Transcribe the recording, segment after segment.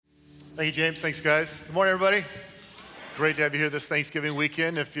Thank you, James. Thanks, guys. Good morning, everybody. Great to have you here this Thanksgiving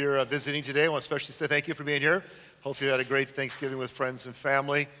weekend. If you're visiting today, I want to especially say thank you for being here. Hopefully you had a great Thanksgiving with friends and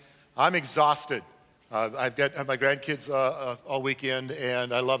family. I'm exhausted. I've got my grandkids all weekend,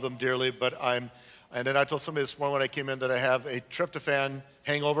 and I love them dearly, and then I told somebody this morning when I came in that I have a tryptophan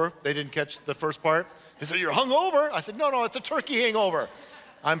hangover. They didn't catch the first part. They said, "You're hungover?" I said, no, it's a turkey hangover.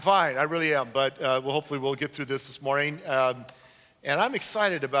 I'm fine, I really am, but hopefully we'll get through this morning. And I'm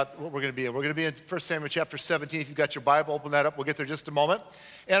excited about what we're going to be in. We're going to be in 1 Samuel chapter 17. If you've got your Bible, open that up. We'll get there in just a moment.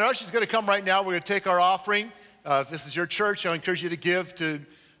 And our usher's going to come right now. We're going to take our offering. If this is your church, I encourage you to give to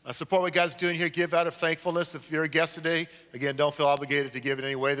support what God's doing here. Give out of thankfulness. If you're a guest today, again, don't feel obligated to give in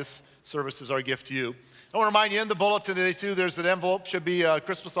any way. This service is our gift to you. I want to remind you in the bulletin today, too, there's an envelope. Should be a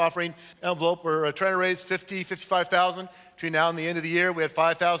Christmas offering envelope. We're trying to raise $55,000 between now and the end of the year. We had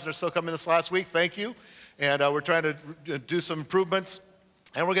 5,000 or so come in this last week. Thank you. And we're trying to do some improvements.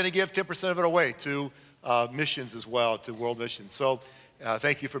 And we're going to give 10% of it away to missions as well, to world missions. So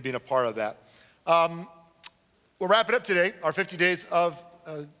thank you for being a part of that. We're wrapping up today our 50 days of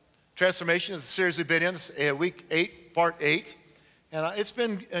transformation. It's a series we've been in. This is week 8, part 8. And it's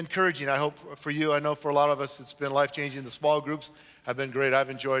been encouraging, I hope, for you. I know for a lot of us it's been life-changing. The small groups have been great.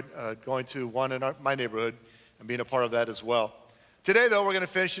 I've enjoyed going to one in my neighborhood and being a part of that as well. Today, though, we're going to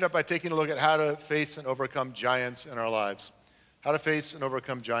finish it up by taking a look at how to face and overcome giants in our lives. How to face and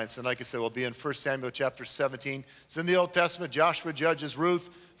overcome giants. And like I said, we'll be in 1 Samuel chapter 17. It's in the Old Testament. Joshua, Judges,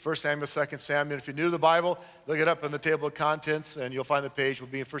 Ruth, 1 Samuel, 2 Samuel. If you're new to the Bible, look it up in the table of contents, and you'll find the page. We'll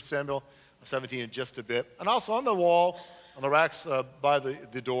be in 1 Samuel 17 in just a bit. And also on the wall, on the racks by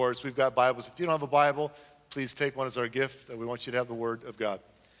the doors, we've got Bibles. If you don't have a Bible, please take one as our gift. We want you to have the Word of God.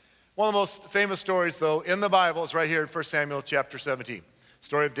 One of the most famous stories, though, in the Bible is right here in 1 Samuel chapter 17.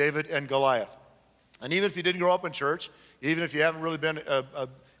 Story of David and Goliath. And even if you didn't grow up in church, even if you haven't really been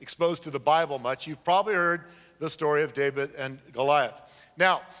exposed to the Bible much, you've probably heard the story of David and Goliath.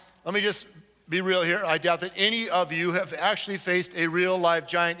 Now, let me just be real here. I doubt that any of you have actually faced a real life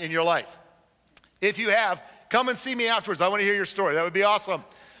giant in your life. If you have, come and see me afterwards. I want to hear your story. That would be awesome.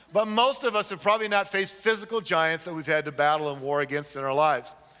 But most of us have probably not faced physical giants that we've had to battle and war against in our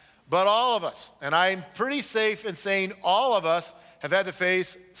lives. But all of us, and I'm pretty safe in saying all of us, have had to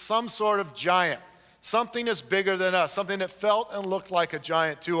face some sort of giant, something that's bigger than us, something that felt and looked like a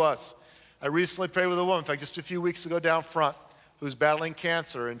giant to us. I recently prayed with a woman, in fact, just a few weeks ago down front, who's battling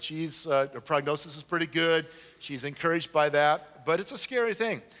cancer, and her prognosis is pretty good. She's encouraged by that, but it's a scary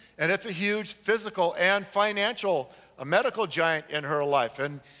thing. And it's a huge physical and financial, medical giant in her life.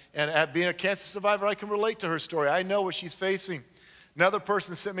 And being a cancer survivor, I can relate to her story. I know what she's facing. Another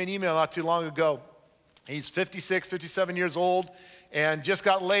person sent me an email not too long ago. He's 56, 57 years old and just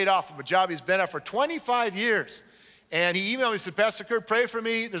got laid off from a job he's been at for 25 years. And he emailed me and said, "Pastor Kurt, pray for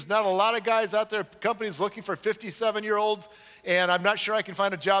me. There's not a lot of guys out there, companies looking for 57-year-olds, and I'm not sure I can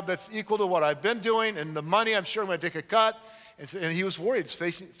find a job that's equal to what I've been doing, and the money, I'm sure I'm going to take a cut." And he was worried.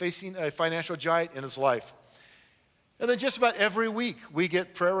 He's facing a financial giant in his life. And then just about every week we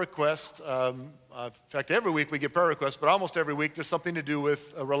get prayer requests. In fact, every week we get prayer requests, but almost every week there's something to do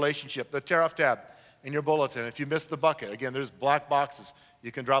with a relationship. The tear-off tab in your bulletin. If you missed the bucket, again, there's black boxes.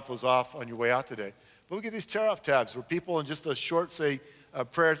 You can drop those off on your way out today. But we get these tear-off tabs where people in just a short,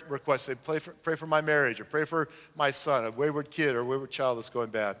 prayer request say, pray for my marriage, or pray for my son, a wayward kid or a wayward child that's going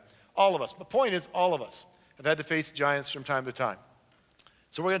bad. All of us. The point is, all of us have had to face giants from time to time.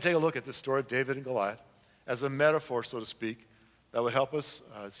 So we're going to take a look at this story of David and Goliath as a metaphor, so to speak, that will help us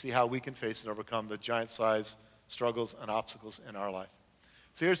see how we can face and overcome the giant-sized struggles and obstacles in our life.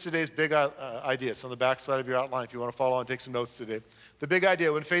 So here's today's big idea. It's on the back side of your outline if you want to follow and take some notes today. The big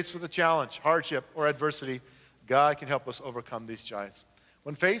idea: when faced with a challenge, hardship, or adversity, God can help us overcome these giants.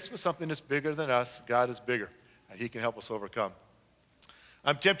 When faced with something that's bigger than us, God is bigger, and He can help us overcome.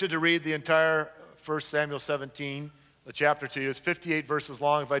 I'm tempted to read the entire 1 Samuel 17, the chapter to you. It's 58 verses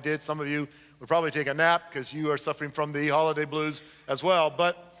long. If I did, some of you would probably take a nap because you are suffering from the holiday blues as well.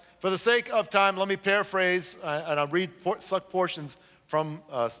 But for the sake of time, let me paraphrase, and I'll read portions from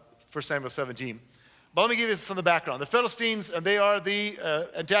 1 Samuel 17. But let me give you some of the background. The Philistines, and they are the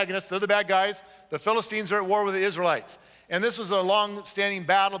antagonists. They're the bad guys. The Philistines are at war with the Israelites. And this was a long-standing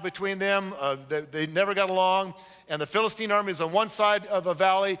battle between them. They never got along. And the Philistine army is on one side of a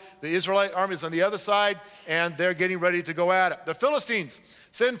valley. The Israelite army is on the other side. And they're getting ready to go at it. The Philistines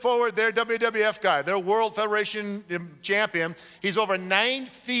send forward their WWF guy, their World Federation champion. He's over 9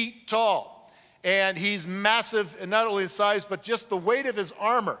 feet tall. And he's massive, and not only in size, but just the weight of his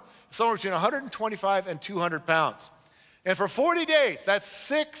armor, somewhere between 125 and 200 pounds. And for 40 days, that's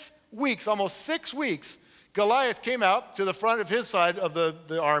 6 weeks, almost 6 weeks, Goliath came out to the front of his side of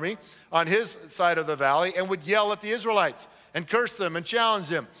the army, on his side of the valley, and would yell at the Israelites and curse them and challenge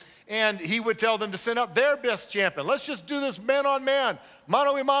them. And he would tell them to send out their best champion. Let's just do this man on man,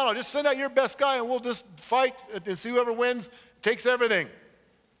 mano a mano. Just send out your best guy and we'll just fight and see whoever wins takes everything.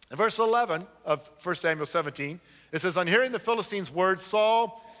 In verse 11 of 1 Samuel 17, it says, on hearing the Philistines' words,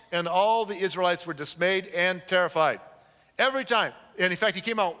 Saul and all the Israelites were dismayed and terrified. Every time, and in fact, he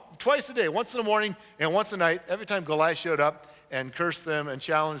came out twice a day, once in the morning and once at night. Every time Goliath showed up and cursed them and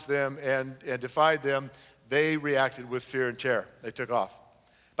challenged them and defied them, they reacted with fear and terror. They took off.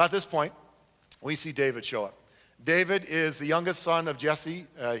 About this point, we see David show up. David is the youngest son of Jesse.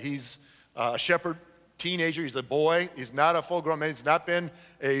 He's a shepherd, teenager. He's a boy. He's not a full-grown man. He's not been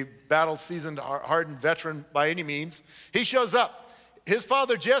a battle-seasoned, hardened veteran by any means. He shows up. His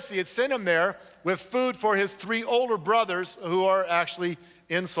father Jesse had sent him there with food for his 3 older brothers who are actually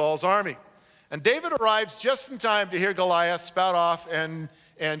in Saul's army. And David arrives just in time to hear Goliath spout off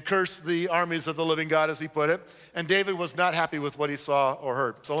and curse the armies of the living God, as he put it. And David was not happy with what he saw or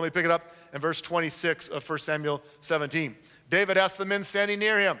heard. So let me pick it up in verse 26 of 1 Samuel 17. David asked the men standing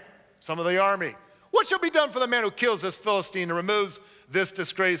near him, some of the army, what shall be done for the man who kills this Philistine and removes this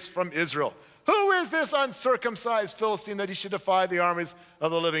disgrace from Israel? Who is this uncircumcised Philistine that he should defy the armies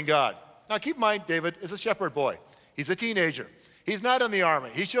of the living God? Now keep in mind, David is a shepherd boy. He's a teenager. He's not in the army.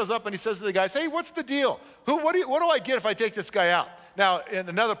 He shows up and he says to the guys, hey, what's the deal? What do I get if I take this guy out? Now, in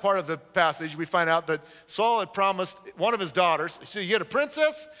another part of the passage, we find out that Saul had promised one of his daughters, so you get a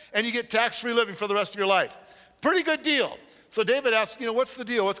princess and you get tax-free living for the rest of your life. Pretty good deal. So David asks, what's the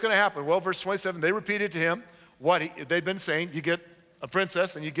deal? What's going to happen? Well, verse 27, they repeated to him what they'd been saying. You get a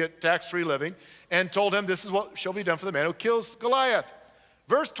princess and you get tax-free living, and told him this is what shall be done for the man who kills Goliath.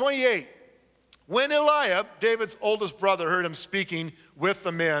 Verse 28, when Eliab, David's oldest brother, heard him speaking with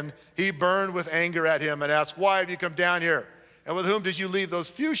the men, he burned with anger at him and asked, why have you come down here? And with whom did you leave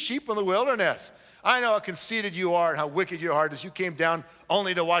those few sheep in the wilderness? I know how conceited you are and how wicked your heart is. You came down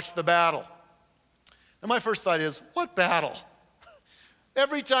only to watch the battle. And my first thought is, what battle?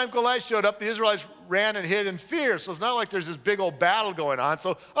 Every time Goliath showed up, the Israelites ran and hid in fear. So it's not like there's this big old battle going on.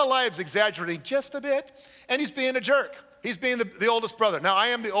 So Eliab's exaggerating just a bit, and he's being a jerk. He's being the oldest brother. Now, I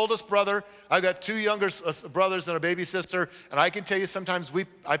am the oldest brother. I've got 2 younger brothers and a baby sister, and I can tell you sometimes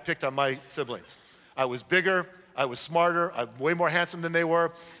I picked on my siblings. I was bigger. I was smarter, I'm way more handsome than they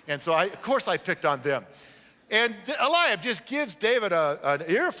were, and so of course I picked on them. And Eliab just gives David an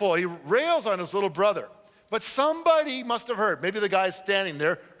earful. He rails on his little brother. But somebody must have heard, maybe the guy standing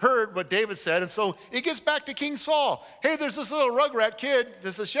there heard what David said, and so it gets back to King Saul. Hey, there's this little rugrat kid,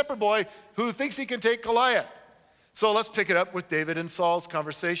 this is a shepherd boy, who thinks he can take Goliath. So let's pick it up with David and Saul's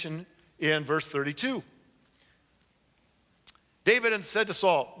conversation in verse 32. David had said to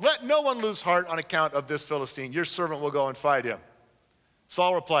Saul, let no one lose heart on account of this Philistine. Your servant will go and fight him.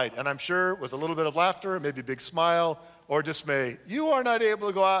 Saul replied, and I'm sure with a little bit of laughter, maybe a big smile or dismay, you are not able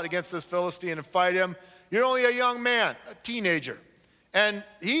to go out against this Philistine and fight him. You're only a young man, a teenager. And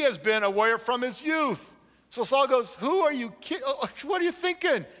he has been a warrior from his youth. So Saul goes, what are you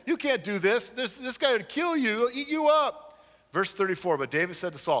thinking? You can't do this. This guy would kill you, he'll eat you up. Verse 34, but David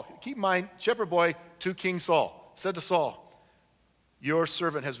said to Saul, keep in mind, shepherd boy to King Saul, said to Saul, your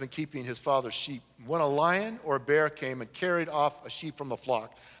servant has been keeping his father's sheep. When a lion or a bear came and carried off a sheep from the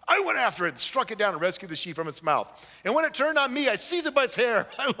flock, I went after it and struck it down and rescued the sheep from its mouth. And when it turned on me, I seized it by its hair.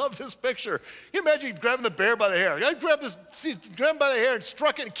 I love this picture. Can you imagine grabbing the bear by the hair? I grabbed him by the hair and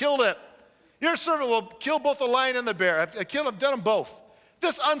struck it and killed it. Your servant will kill both the lion and the bear. I've done them both.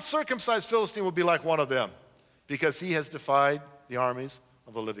 This uncircumcised Philistine will be like one of them because he has defied the armies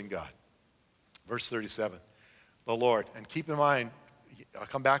of the living God. Verse 37, the Lord, and keep in mind, I'll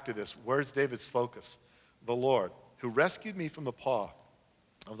come back to this. Where's David's focus? The Lord, who rescued me from the paw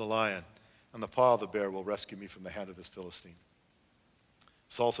of the lion and the paw of the bear will rescue me from the hand of this Philistine.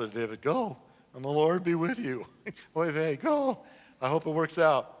 Saul said to David, go, and the Lord be with you. Oy vey, go. I hope it works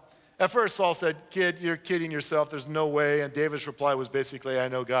out. At first, Saul said, kid, you're kidding yourself. There's no way. And David's reply was basically, I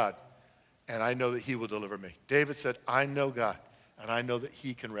know God, and I know that he will deliver me. David said, I know God, and I know that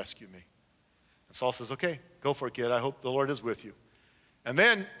he can rescue me. And Saul says, okay, go for it, kid. I hope the Lord is with you. And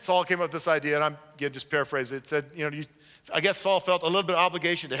then Saul came up with this idea, and I'm going to just paraphrase it. It said, I guess Saul felt a little bit of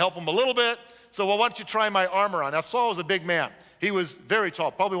obligation to help him a little bit. So, well, why don't you try my armor on? Now, Saul was a big man. He was very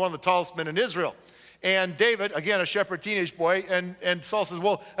tall, probably one of the tallest men in Israel. And David, again, a shepherd teenage boy, and Saul says,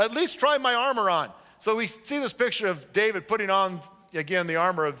 well, at least try my armor on. So we see this picture of David putting on, again, the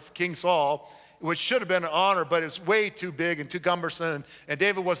armor of King Saul, which should have been an honor, but it's way too big and too cumbersome, and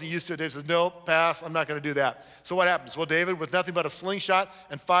David wasn't used to it. David says, no, pass, I'm not going to do that. So what happens? Well, David, with nothing but a slingshot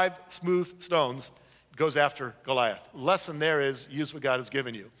and 5 smooth stones, goes after Goliath. Lesson there is use what God has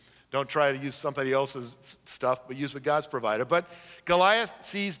given you. Don't try to use somebody else's stuff, but use what God's provided. But Goliath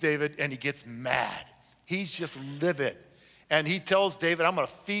sees David and he gets mad. He's just livid. And he tells David, I'm going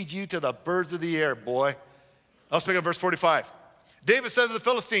to feed you to the birds of the air, boy. Let's pick up verse 45. David said to the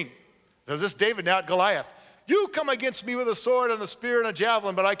Philistine, there's this David now at Goliath, you come against me with a sword and a spear and a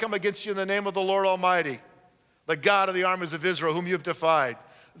javelin, but I come against you in the name of the Lord Almighty, the God of the armies of Israel, whom you have defied.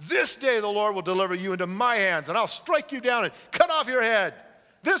 This day the Lord will deliver you into my hands, and I'll strike you down and cut off your head.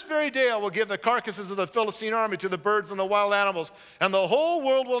 This very day I will give the carcasses of the Philistine army to the birds and the wild animals, and the whole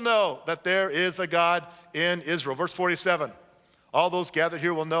world will know that there is a God in Israel. Verse 47, all those gathered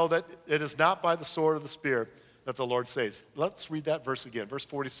here will know that it is not by the sword or the spear that the Lord saves. Let's read that verse again, verse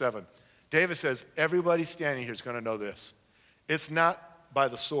 47. David says, everybody standing here is going to know this. It's not by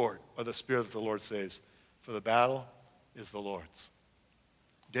the sword or the spear that the Lord saves, for the battle is the Lord's.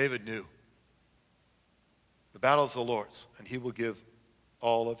 David knew the battle is the Lord's, and he will give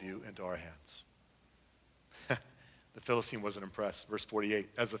all of you into our hands. The Philistine wasn't impressed. Verse 48,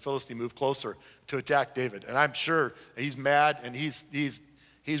 as the Philistine moved closer to attack David, and I'm sure he's mad and he's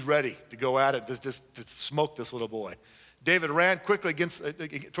ready to go at it, to smoke this little boy. David ran quickly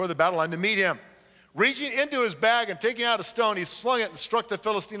toward the battle line to meet him. Reaching into his bag and taking out a stone, he slung it and struck the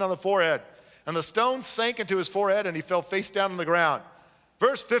Philistine on the forehead. And the stone sank into his forehead and he fell face down on the ground.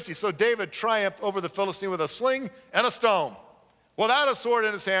 Verse 50, so David triumphed over the Philistine with a sling and a stone. Without a sword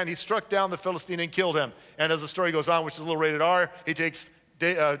in his hand, he struck down the Philistine and killed him. And as the story goes on, which is a little rated R, he takes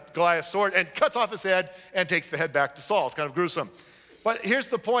Goliath's sword and cuts off his head and takes the head back to Saul. It's kind of gruesome. But here's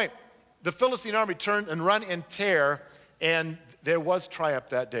the point. The Philistine army turned and run in terror, and there was triumph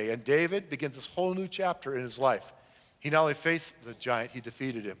that day. And David begins this whole new chapter in his life. He not only faced the giant, he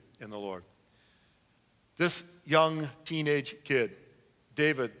defeated him in the Lord. This young teenage kid,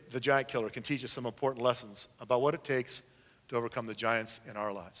 David, the giant killer, can teach us some important lessons about what it takes to overcome the giants in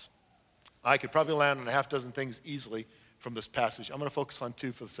our lives. I could probably land on a half dozen things easily from this passage. I'm going to focus on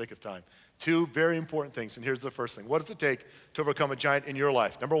two for the sake of time. Two very important things, and here's the first thing. What does it take to overcome a giant in your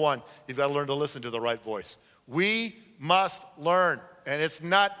life? Number one, you've got to learn to listen to the right voice. We must learn, and it's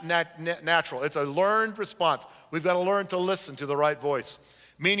not natural. It's a learned response. We've got to learn to listen to the right voice,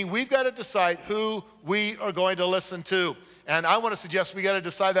 meaning we've got to decide who we are going to listen to. And I want to suggest we got to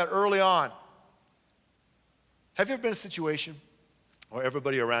decide that early on. Have you ever been in a situation where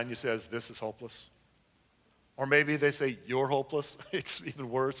everybody around you says, this is hopeless? Or maybe they say, you're hopeless. It's even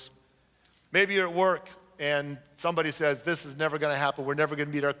worse. Maybe you're at work and somebody says, this is never going to happen. We're never going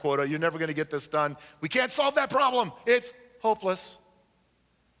to meet our quota. You're never going to get this done. We can't solve that problem. It's hopeless.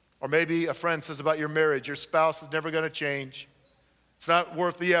 Or maybe a friend says about your marriage, your spouse is never going to change. It's not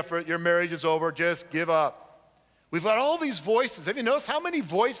worth the effort. Your marriage is over. Just give up. We've got all these voices. Have you noticed how many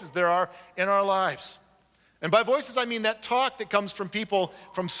voices there are in our lives? And by voices, I mean that talk that comes from people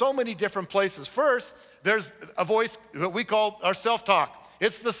from so many different places. First, there's a voice that we call our self-talk.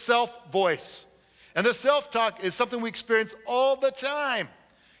 It's the self-voice. And the self-talk is something we experience all the time.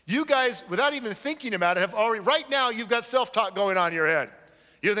 You guys, without even thinking about it, have already, right now, you've got self-talk going on in your head.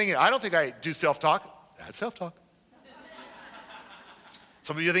 You're thinking, I don't think I do self-talk. That's self-talk.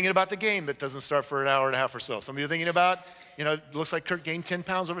 Some of you are thinking about the game that doesn't start for an hour and a half or so. Some of you are thinking about, it looks like Kurt gained 10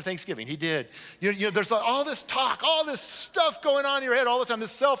 pounds over Thanksgiving. He did. There's all this talk, all this stuff going on in your head all the time,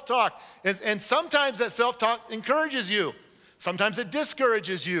 this self-talk. And sometimes that self-talk encourages you. Sometimes it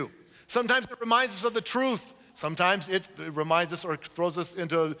discourages you. Sometimes it reminds us of the truth. Sometimes it reminds us or throws us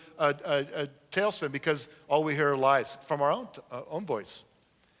into a tailspin because all we hear are lies from our own voice.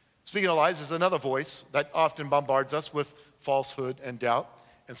 Speaking of lies, there's another voice that often bombards us with falsehood and doubt.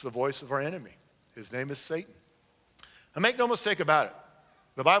 It's the voice of our enemy. His name is Satan. And make no mistake about it.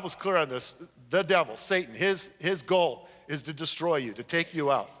 The Bible's clear on this. The devil, Satan, his goal is to destroy you, to take you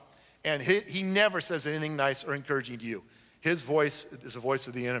out. And he never says anything nice or encouraging to you. His voice is the voice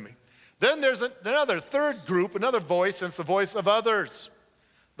of the enemy. Then there's another third group, another voice, and it's the voice of others.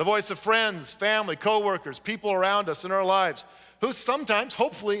 The voice of friends, family, coworkers, people around us in our lives, who sometimes,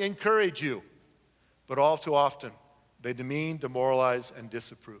 hopefully, encourage you. But all too often, they demean, demoralize, and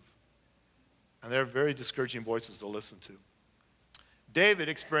disapprove. And they're very discouraging voices to listen to. David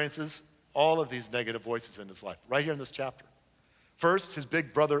experiences all of these negative voices in his life, right here in this chapter. First, his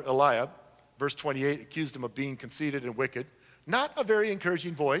big brother Eliab, verse 28, accused him of being conceited and wicked. Not a very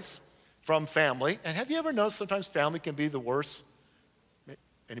encouraging voice from family. And have you ever noticed sometimes family can be the worst?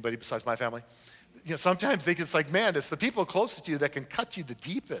 Anybody besides my family? Sometimes it's like, man, it's the people closest to you that can cut you the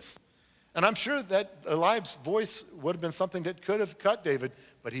deepest. And I'm sure that Eliab's voice would have been something that could have cut David,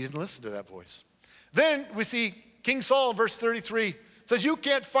 but he didn't listen to that voice. Then we see King Saul in verse 33 Says, you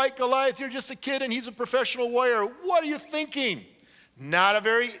can't fight Goliath, you're just a kid and he's a professional warrior. What are you thinking? Not a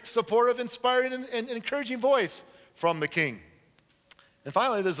very supportive, inspiring, and encouraging voice from the king. And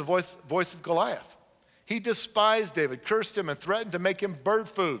finally, there's the voice of Goliath. He despised David, cursed him, and threatened to make him bird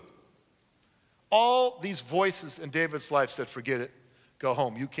food. All these voices in David's life said, forget it, go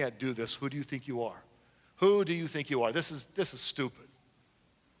home. You can't do this. Who do you think you are? Who do you think you are? This is stupid.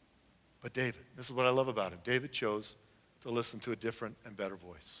 But David, this is what I love about him. David chose to listen to a different and better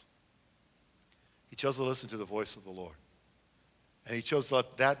voice. He chose to listen to the voice of the Lord. And he chose to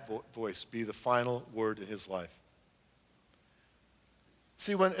let that voice be the final word in his life.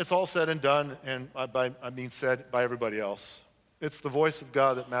 See, when it's all said and done, and I mean said by everybody else, it's the voice of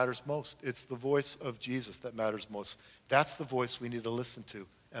God that matters most. It's the voice of Jesus that matters most. That's the voice we need to listen to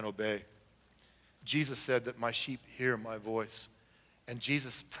and obey. Jesus said that my sheep hear my voice. And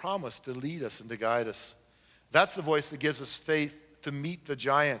Jesus promised to lead us and to guide us. That's the voice that gives us faith to meet the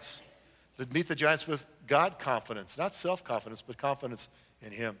giants. To meet the giants with God confidence, not self-confidence, but confidence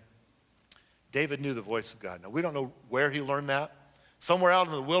in him. David knew the voice of God. Now, we don't know where he learned that. Somewhere out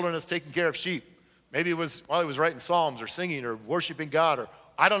in the wilderness taking care of sheep. Maybe it was while he was writing psalms or singing or worshiping God, or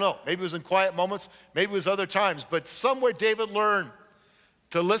I don't know. Maybe it was in quiet moments. Maybe it was other times. But somewhere David learned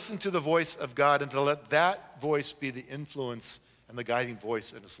to listen to the voice of God and to let that voice be the influence and the guiding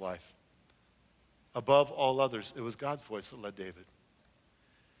voice in his life. Above all others, it was God's voice that led David.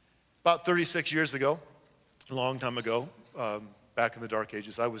 About 36 years ago, a long time ago, back in the dark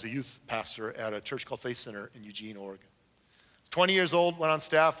ages, I was a youth pastor at a church called Faith Center in Eugene, Oregon. 20 years old, went on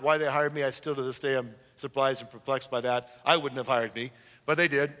staff. Why they hired me, I still to this day am surprised and perplexed by that. I wouldn't have hired me, but they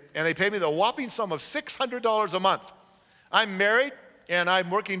did. And they paid me the whopping sum of $600 a month. I'm married, and I'm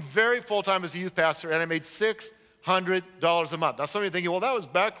working very full-time as a youth pastor, and I made $600 a month. Now, some of you are thinking, well, that was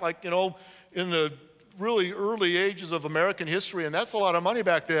back like, in the really early ages of American history, and that's a lot of money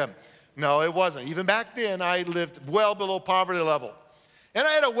back then. No, it wasn't. Even back then, I lived well below poverty level. And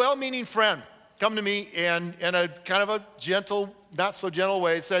I had a well-meaning friend come to me and in a kind of a gentle, not so gentle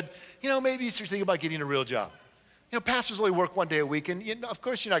way, said, maybe you should think about getting a real job. Pastors only work one day a week, and of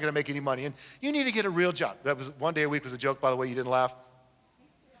course you're not going to make any money, and you need to get a real job. That was one day a week was a joke, by the way. You didn't laugh?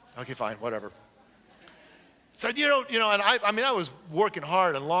 Okay, fine, whatever. Said, and I was working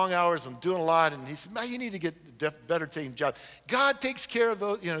hard and long hours and doing a lot, and he said, man, you need to get a better taking job. God takes care of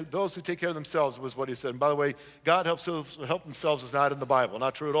those who take care of themselves, was what he said. And by the way, God help themselves is not in the Bible,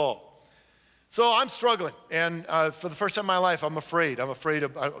 not true at all. So I'm struggling, and for the first time in my life, I'm afraid. Of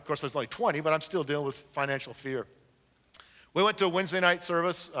course, I was only 20, but I'm still dealing with financial fear. We went to a Wednesday night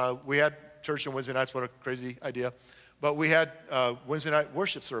service. We had church on Wednesday nights, what a crazy idea. But we had Wednesday night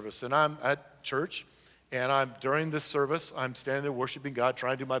worship service, and I'm at church, and during this service, I'm standing there worshiping God,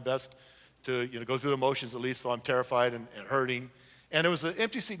 trying to do my best to go through the motions at least, though I'm terrified and hurting. And there was an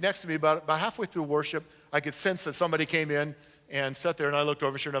empty seat next to me. About halfway through worship, I could sense that somebody came in and sat there, and I looked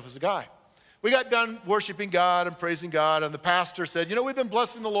over, sure enough, it was a guy. We got done worshiping God and praising God, and the pastor said, we've been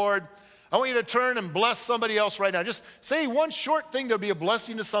blessing the Lord. I want you to turn and bless somebody else right now. Just say one short thing that'll be a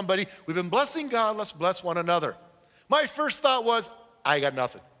blessing to somebody. We've been blessing God, let's bless one another. My first thought was, I got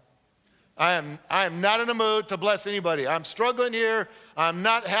nothing. I am not in the mood to bless anybody. I'm struggling here. I'm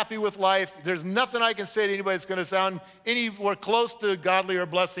not happy with life. There's nothing I can say to anybody that's going to sound anywhere close to godly or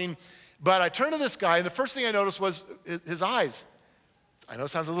blessing. But I turned to this guy, and the first thing I noticed was his eyes. I know it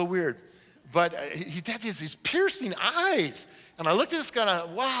sounds a little weird, but he had these piercing eyes. And I looked at this guy, and I thought,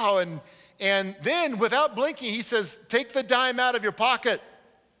 wow. And then, without blinking, he says, take the dime out of your pocket.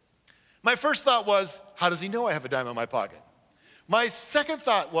 My first thought was, how does he know I have a dime in my pocket? My second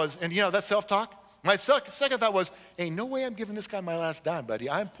thought was, and that's self-talk. My second thought was, ain't no way I'm giving this guy my last dime, buddy.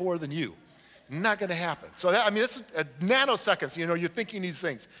 I'm poorer than you. Not going to happen. So that's a nanosecond. You're thinking these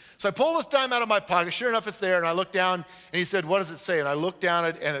things. So I pull this dime out of my pocket. Sure enough, it's there. And I look down, and he said, what does it say? And I looked down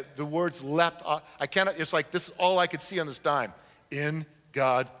at it, and the words leapt. It's like this is all I could see on this dime. In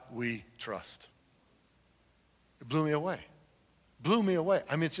God we trust. It blew me away.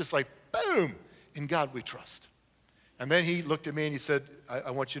 It's just like, boom, in God we trust. And then he looked at me and he said, I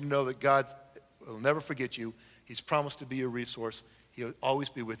want you to know that God will never forget you. He's promised to be your resource. He'll always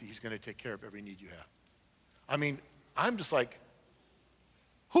be with you. He's going to take care of every need you have. I'm just like,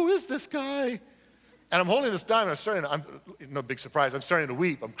 who is this guy? And I'm holding this dime, and I'm no big surprise, I'm starting to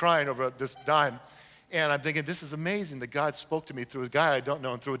weep. I'm crying over this dime. And I'm thinking, this is amazing that God spoke to me through a guy I don't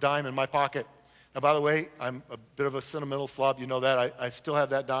know and threw a dime in my pocket. Now, by the way, I'm a bit of a sentimental slob. You know that. I still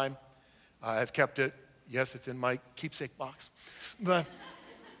have that dime. I've kept it. Yes, it's in my keepsake box. But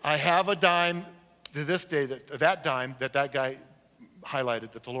I have a dime to this day, that dime that guy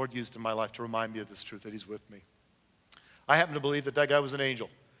highlighted, that the Lord used in my life to remind me of this truth, that he's with me. I happen to believe that guy was an angel.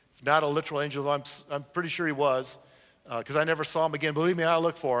 If not a literal angel, though I'm pretty sure he was, because I never saw him again. Believe me, I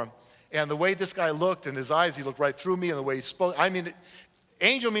looked for him. And the way this guy looked in his eyes, he looked right through me, and the way he spoke. I mean,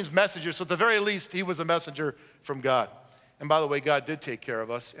 angel means messenger, so at the very least, he was a messenger from God. And by the way, God did take care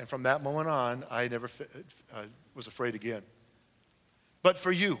of us, and from that moment on, I never was afraid again. But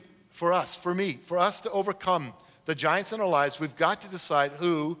for you, for us, for me, for us to overcome the giants in our lives, we've got to decide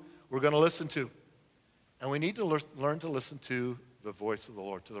who we're going to listen to. And we need to learn to listen to the voice of the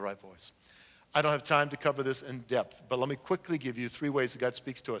Lord, to the right voice. I don't have time to cover this in depth, but let me quickly give you 3 ways that God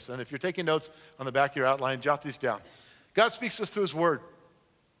speaks to us. And if you're taking notes on the back of your outline, jot these down. God speaks to us through his word.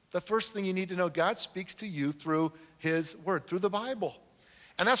 The first thing you need to know, God speaks to you through his word, through the Bible.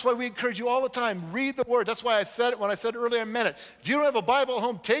 And that's why we encourage you all the time, read the word. That's why I said it when I said it earlier, I meant it. If you don't have a Bible at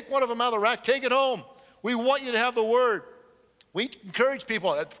home, take one of them out of the rack, take it home. We want you to have the word. We encourage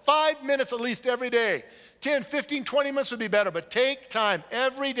people at 5 minutes at least every day. 10, 15, 20 minutes would be better, but take time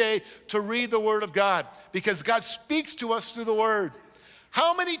every day to read the word of God because God speaks to us through the word.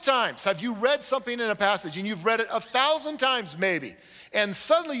 How many times have you read something in a passage and you've read it 1,000 times maybe, and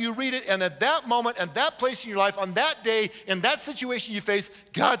suddenly you read it and at that moment and that place in your life, on that day, in that situation you face,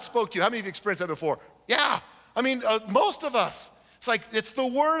 God spoke to you? How many of you experienced that before? Yeah, I mean, most of us. It's the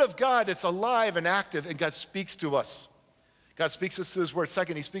word of God. It's alive and active, and God speaks to us. God speaks to us through his word.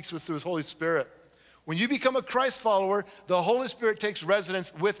 Second, he speaks to us through his Holy Spirit. When you become a Christ follower, the Holy Spirit takes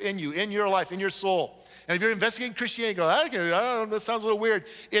residence within you, in your life, in your soul. And if you're investigating Christianity, you go, I don't know, that sounds a little weird.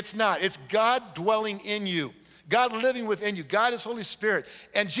 It's not. It's God dwelling in you, God living within you. God is Holy Spirit.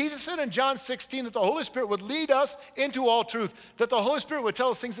 And Jesus said in John 16 that the Holy Spirit would lead us into all truth, that the Holy Spirit would tell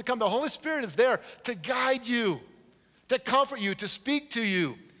us things to come. The Holy Spirit is there to guide you, to comfort you, to speak to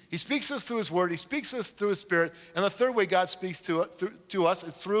you. He speaks to us through his word. He speaks to us through his spirit. And the third way God speaks to us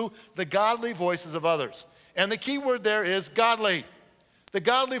is through the godly voices of others. And the key word there is godly. The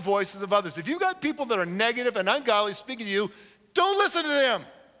godly voices of others. If you've got people that are negative and ungodly speaking to you, don't listen to them.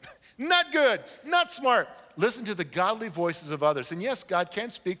 Not good, not smart. Listen to the godly voices of others. And yes, God can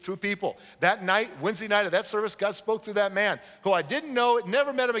speak through people. That night, Wednesday night of that service, God spoke through that man who I didn't know,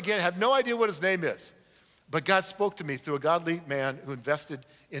 never met him again, have no idea what his name is. But God spoke to me through a godly man who invested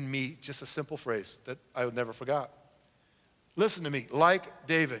in me just a simple phrase that I would never forgot. Listen to me. Like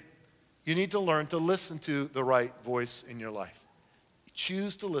David, you need to learn to listen to the right voice in your life.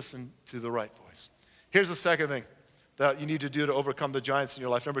 Choose to listen to the right voice. Here's the second thing that you need to do to overcome the giants in your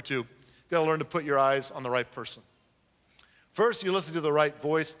life. Number 2, you've got to learn to put your eyes on the right person. First, you listen to the right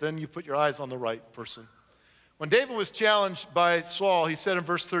voice, then you put your eyes on the right person. When David was challenged by Saul, he said in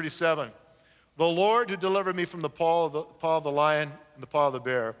verse 37, the Lord who delivered me from the paw of the lion and the paw of the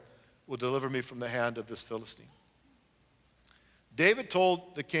bear will deliver me from the hand of this Philistine. David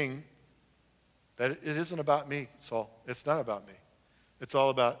told the king that it isn't about me, Saul. It's not about me. It's all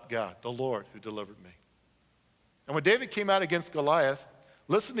about God, the Lord who delivered me. And when David came out against Goliath,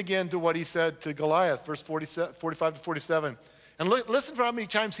 listen again to what he said to Goliath, verse 45 to 47. And listen for how many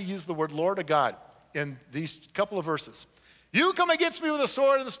times he used the word Lord of God in these couple of verses. You come against me with a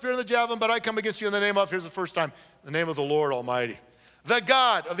sword and the spear and the javelin, but I come against you in the name of, here's the first time, the name of the Lord Almighty. The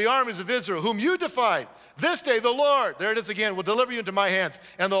God of the armies of Israel, whom you defied. This day the Lord, there it is again, will deliver you into my hands.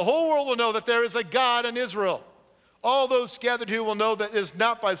 And the whole world will know that there is a God in Israel. All those gathered here will know that it is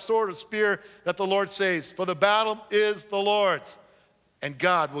not by sword or spear that the Lord saves, for the battle is the Lord's. And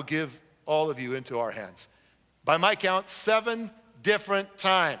God will give all of you into our hands. By my count, 7 different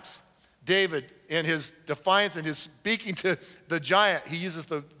times, David, in his defiance and his speaking to the giant, he uses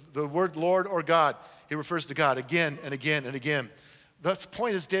the word Lord or God. He refers to God again and again and again. The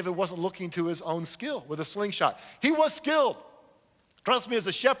point is, David wasn't looking to his own skill with a slingshot. He was skilled. Trust me, as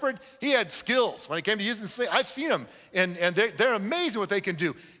a shepherd, he had skills when it came to using the sling. I've seen them, and they're amazing what they can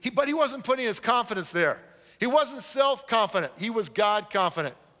do. But he wasn't putting his confidence there. He wasn't self-confident. He was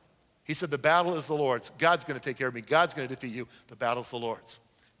God-confident. He said, the battle is the Lord's. God's going to take care of me. God's going to defeat you. The battle's the Lord's.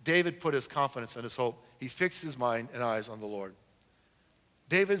 David put his confidence and his hope. He fixed his mind and eyes on the Lord.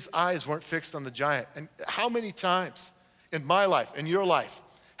 David's eyes weren't fixed on the giant. And how many times in my life, in your life,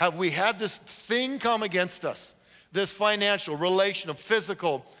 have we had this thing come against us? This financial, relational,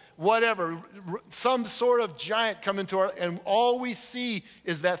 physical, whatever, some sort of giant come into our, and all we see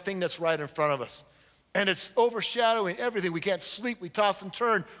is that thing that's right in front of us. And it's overshadowing everything. We can't sleep, we toss and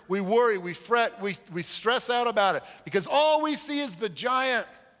turn, we worry, we fret, we stress out about it because all we see is the giant.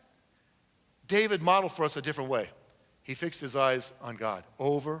 David modeled for us a different way. He fixed his eyes on God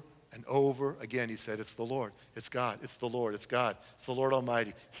over and over again. He said, it's the Lord, it's God, it's the Lord, it's God, it's the Lord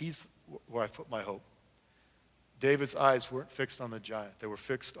Almighty. He's where I put my hope. David's eyes weren't fixed on the giant. They were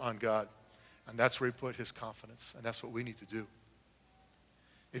fixed on God. And that's where he put his confidence, and that's what we need to do.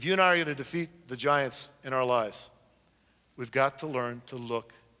 If you and I are going to defeat the giants in our lives, we've got to learn to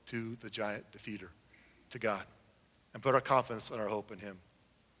look to the giant defeater, to God, and put our confidence and our hope in him.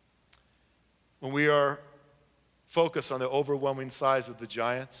 When we are focused on the overwhelming size of the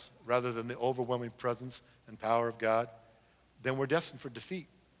giants rather than the overwhelming presence and power of God, then we're destined for defeat.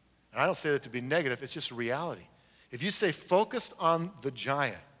 And I don't say that to be negative, it's just a reality. If you stay focused on the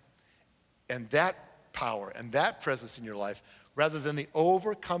giant and that power and that presence in your life, rather than the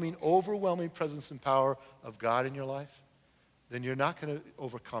overwhelming presence and power of God in your life, then you're not going to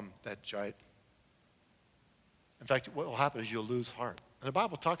overcome that giant. In fact, what will happen is you'll lose heart. And the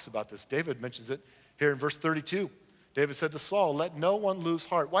Bible talks about this. David mentions it here in verse 32. David said to Saul, let no one lose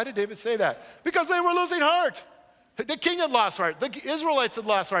heart. Why did David say that? Because they were losing heart. The king had lost heart. The Israelites had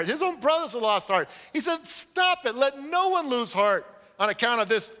lost heart. His own brothers had lost heart. He said, stop it. Let no one lose heart on account of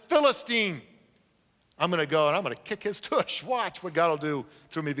this Philistine. I'm going to go and I'm going to kick his tush. Watch what God will do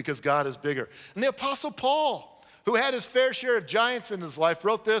through me because God is bigger. And the Apostle Paul, who had his fair share of giants in his life,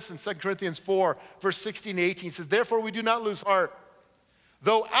 wrote this in 2 Corinthians 4, verse 16 to 18. He says, therefore we do not lose heart.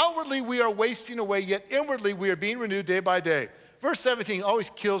 Though outwardly we are wasting away, yet inwardly we are being renewed day by day. Verse 17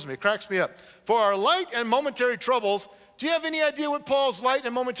 always kills me. It cracks me up. For our light and momentary troubles, do you have any idea what Paul's light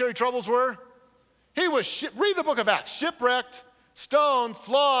and momentary troubles were? He was, read the book of Acts, shipwrecked, stoned,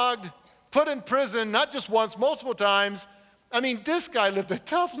 flogged, put in prison, not just once, multiple times. I mean, this guy lived a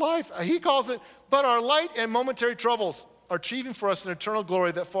tough life. He calls it, but our light and momentary troubles are achieving for us an eternal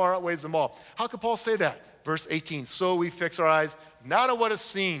glory that far outweighs them all. How could Paul say that? Verse 18, so we fix our eyes not on what is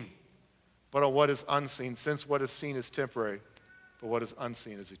seen, but on what is unseen, since what is seen is temporary, but what is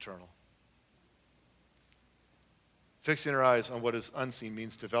unseen is eternal. Fixing our eyes on what is unseen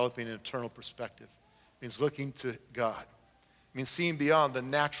means developing an eternal perspective. It means looking to God. It means seeing beyond the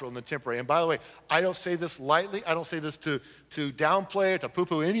natural and the temporary. And by the way, I don't say this lightly. I don't say this to downplay or to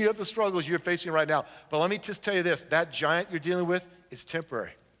poo-poo any of the struggles you're facing right now. But let me just tell you this. That giant you're dealing with is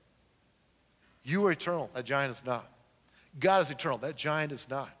temporary. You are eternal. That giant is not. God is eternal. That giant is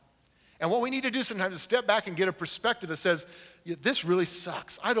not. And what we need to do sometimes is step back and get a perspective that says, yeah, this really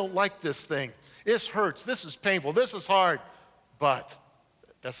sucks. I don't like this thing. This hurts. This is painful. This is hard. But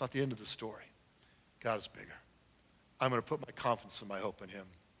that's not the end of the story. God is bigger. I'm going to put my confidence and my hope in him.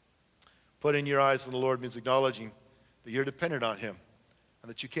 Putting your eyes on the Lord means acknowledging that you're dependent on him and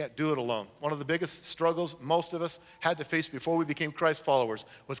that you can't do it alone. One of the biggest struggles most of us had to face before we became Christ followers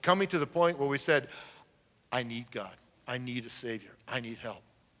was coming to the point where we said, I need God. I need a Savior. I need help.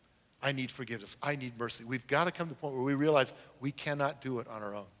 I need forgiveness. I need mercy. We've got to come to the point where we realize we cannot do it on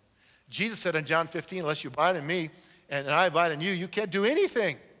our own. Jesus said in John 15, unless you abide in me and I abide in you, you can't do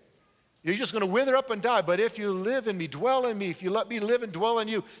anything. You're just going to wither up and die. But if you live in me, dwell in me, if you let me live and dwell in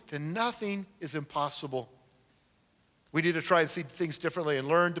you, then nothing is impossible. We need to try and see things differently and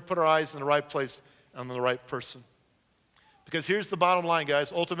learn to put our eyes in the right place and on the right person. Because here's the bottom line,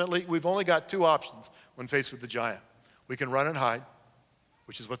 guys. Ultimately, we've only got two options when faced with the giant. We can run and hide,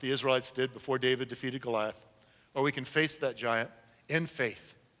 which is what the Israelites did before David defeated Goliath. Or we can face that giant in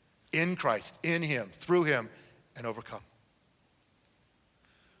faith, in Christ, in him, through him, and overcome.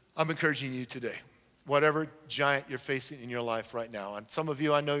 I'm encouraging you today, whatever giant you're facing in your life right now, and some of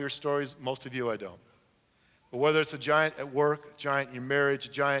you, I know your stories, most of you I don't. But whether it's a giant at work, a giant in your marriage,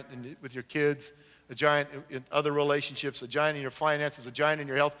 a giant with your kids, a giant in other relationships, a giant in your finances, a giant in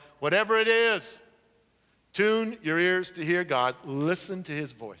your health, whatever it is, tune your ears to hear God. Listen to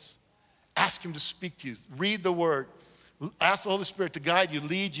his voice. Ask him to speak to you. Read the word. Ask the Holy Spirit to guide you,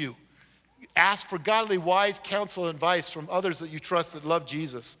 lead you. Ask for godly, wise counsel and advice from others that you trust that love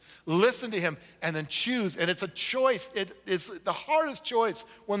Jesus. Listen to him and then choose. And it's a choice. It's the hardest choice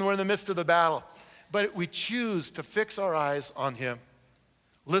when we're in the midst of the battle. But we choose to fix our eyes on him.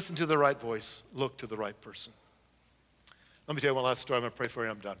 Listen to the right voice. Look to the right person. Let me tell you one last story. I'm going to pray for you.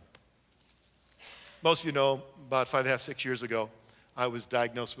 I'm done. Most of you know, about 5.5, 6 years ago, I was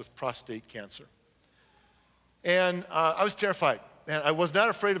diagnosed with prostate cancer. And I was terrified. And I was not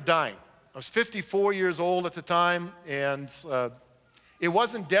afraid of dying. I was 54 years old at the time, and it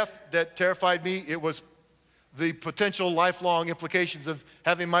wasn't death that terrified me. It was the potential lifelong implications of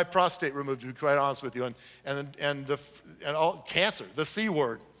having my prostate removed, to be quite honest with you, and all cancer, the C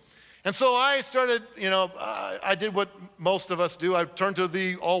word. And so I started, I did what most of us do. I turned to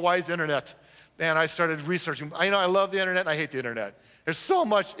the all-wise internet, and I started researching. I love the internet, and I hate the internet. There's so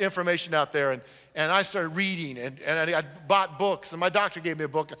much information out there, and I started reading, and I bought books, and my doctor gave me a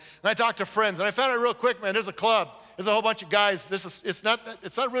book, and I talked to friends, and I found out real quick, man, there's There's a whole bunch of guys, it's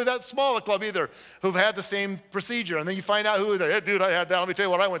not really that small a club either, who've had the same procedure. And then you find out who, hey, dude, I had that, let me tell you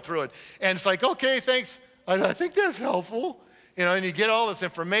what I went through it. And it's like, okay, thanks, I think that's helpful. And you get all this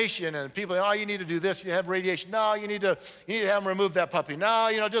information, and people, oh, you need to do this, you have radiation. No, you need to have them remove that puppy. No,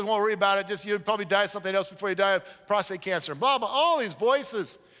 just won't worry about it. You'll probably die of something else before you die of prostate cancer. Blah, blah, all these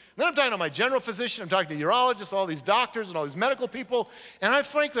voices. And then I'm talking to my general physician, I'm talking to urologists, all these doctors and all these medical people. And I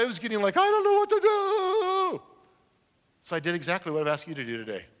frankly was getting like, I don't know what to do. So I did exactly what I've asked you to do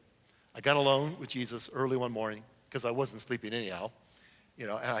today. I got alone with Jesus early one morning, because I wasn't sleeping anyhow. And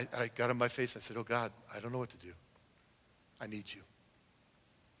I got on my face, and I said, oh God, I don't know what to do. I need you.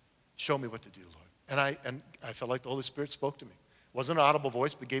 Show me what to do, Lord. And I felt like the Holy Spirit spoke to me. It wasn't an audible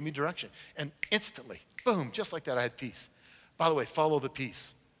voice, but gave me direction. And instantly, boom, just like that, I had peace. By the way, follow the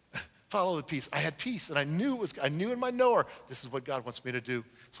peace. Follow the peace. I had peace, and I knew in my knower, this is what God wants me to do.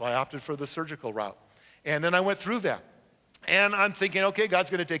 So I opted for the surgical route. And then I went through that. And I'm thinking, okay, God's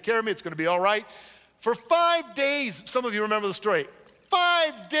going to take care of me. It's going to be all right. For 5 days, some of you remember the story.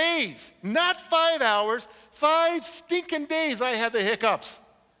 5 days, not 5 hours, 5 stinking days I had the hiccups.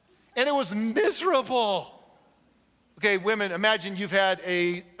 And it was miserable. Okay, women, imagine you've had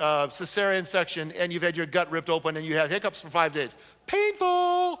a cesarean section and you've had your gut ripped open and you have hiccups for 5 days.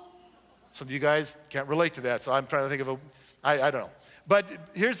 Painful. Some of you guys can't relate to that, so I'm trying to think of I don't know. But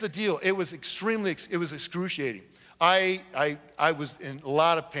here's the deal. It was excruciating. I was in a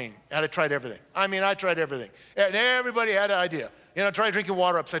lot of pain, and I tried everything. I tried everything. And everybody had an idea. Try drinking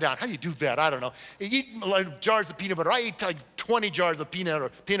water upside down. How do you do that? I don't know. You eat like jars of peanut butter. I eat like 20 jars of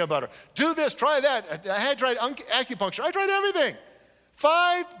peanut butter. Do this, try that. I had tried acupuncture. I tried everything.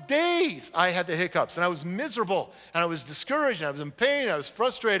 5 days I had the hiccups, and I was miserable, and I was discouraged, and I was in pain, and I was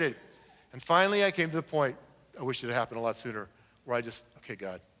frustrated. And finally I came to the point, I wish it had happened a lot sooner, where I just, okay,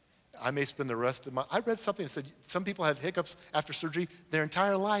 God, I may spend the rest of I read something that said some people have hiccups after surgery their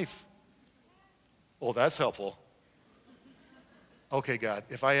entire life. Oh, that's helpful. Okay, God,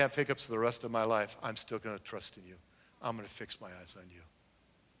 if I have hiccups the rest of my life, I'm still going to trust in you. I'm going to fix my eyes on you.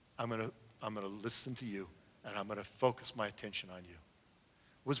 I'm going to listen to you, and I'm going to focus my attention on you.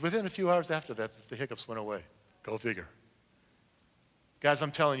 It was within a few hours after that the hiccups went away. Go figure. Guys,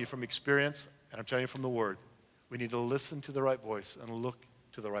 I'm telling you from experience, and I'm telling you from the Word, we need to listen to the right voice and look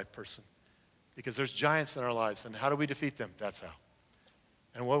to the right person. Because there's giants in our lives, and how do we defeat them? That's how.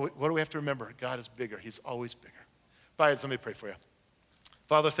 And what do we have to remember? God is bigger. He's always bigger. Let me pray for you.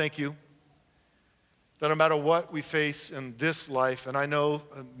 Father, thank you that no matter what we face in this life, and I know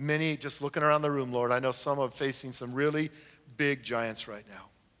many, just looking around the room, Lord, I know some are facing some really big giants right now.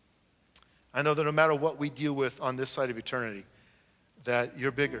 I know that no matter what we deal with on this side of eternity, that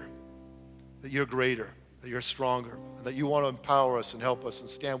you're bigger, that you're greater, that you're stronger, and that you want to empower us and help us and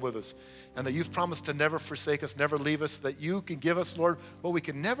stand with us, and that you've promised to never forsake us, never leave us, that you can give us, Lord, what we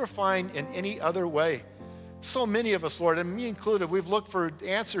can never find in any other way. So many of us, Lord, and me included, we've looked for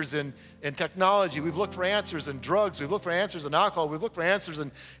answers in technology. We've looked for answers in drugs. We've looked for answers in alcohol. We've looked for answers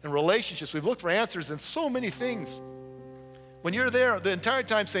in relationships. We've looked for answers in so many things. When you're there the entire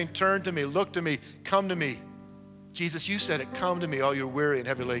time saying, turn to me, look to me, come to me. Jesus, you said it, come to me, all you're weary and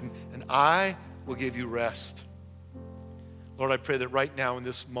heavy laden, and I will give you rest. Lord, I pray that right now in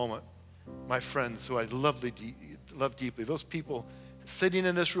this moment, my friends who I love deeply, those people sitting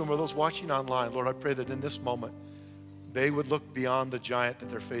in this room or those watching online, Lord, I pray that in this moment, they would look beyond the giant that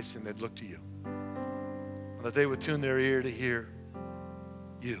they're facing. They'd look to you. And that they would tune their ear to hear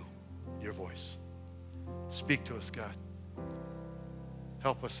you, your voice. Speak to us, God.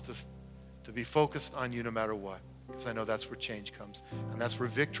 Help us to be focused on you no matter what. Because I know that's where change comes. And that's where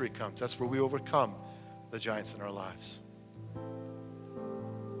victory comes. That's where we overcome the giants in our lives.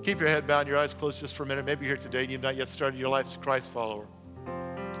 Keep your head bowed and your eyes closed just for a minute. Maybe you're here today and you've not yet started your life as a Christ follower.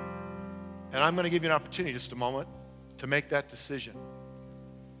 And I'm going to give you an opportunity, just a moment, to make that decision.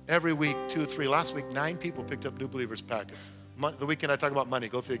 Every week, 2 or 3. Last week, 9 people picked up New Believers packets. The weekend I talk about money,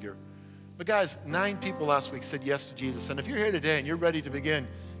 go figure. But guys, 9 people last week said yes to Jesus. And if you're here today and you're ready to begin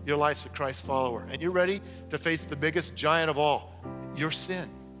your life as a Christ follower, and you're ready to face the biggest giant of all, your sin.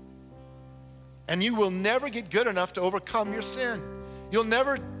 And you will never get good enough to overcome your sin. You'll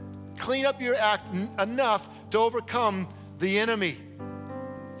never clean up your act enough to overcome the enemy,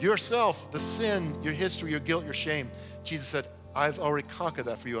 yourself, the sin, your history, your guilt, your shame. Jesus said, I've already conquered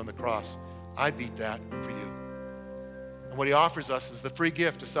that for you on the cross. I beat that for you. And what he offers us is the free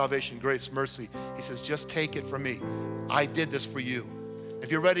gift of salvation, grace, mercy. He says, just take it from me. I did this for you.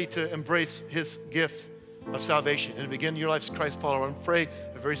 If you're ready to embrace his gift of salvation and begin your life as a Christ follower, and pray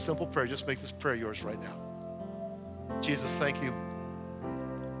a very simple prayer. Just make this prayer yours right now. Jesus, thank you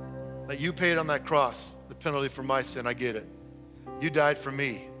that you paid on that cross the penalty for my sin. I get it. You died for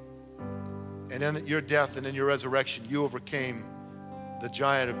me. And in your death and in your resurrection, you overcame the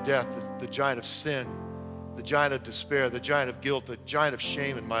giant of death, the giant of sin, the giant of despair, the giant of guilt, the giant of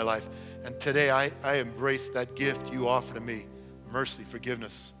shame in my life. And today I embrace that gift you offer to me. Mercy,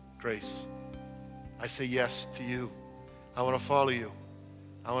 forgiveness, grace. I say yes to you. I want to follow you.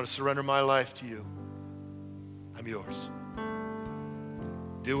 I want to surrender my life to you. I'm yours.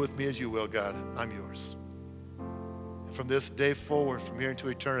 Do with me as you will, God. I'm yours. And from this day forward, from here into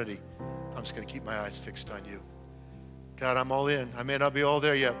eternity, I'm just going to keep my eyes fixed on you. God, I'm all in. I may not be all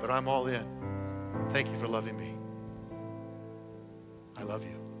there yet, but I'm all in. Thank you for loving me. I love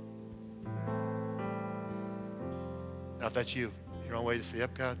you. Now, if that's you, you're on way to say,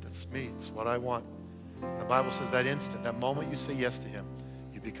 yep, God, that's me. It's what I want. The Bible says that instant, that moment you say yes to him,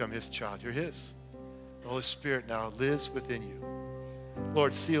 you become his child. You're his. The Holy Spirit now lives within you.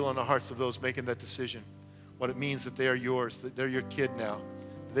 Lord, seal on the hearts of those making that decision what it means that they are yours, that they're your kid now,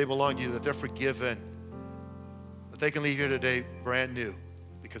 that they belong to you, that they're forgiven, that they can leave here today brand new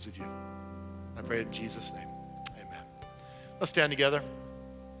because of you. I pray it in Jesus' name. Amen. Let's stand together.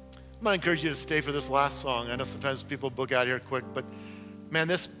 I'm going to encourage you to stay for this last song. I know sometimes people book out here quick, but man,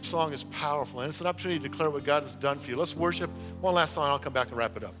 this song is powerful, and it's an opportunity to declare what God has done for you. Let's worship. One last song, I'll come back and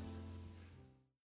wrap it up.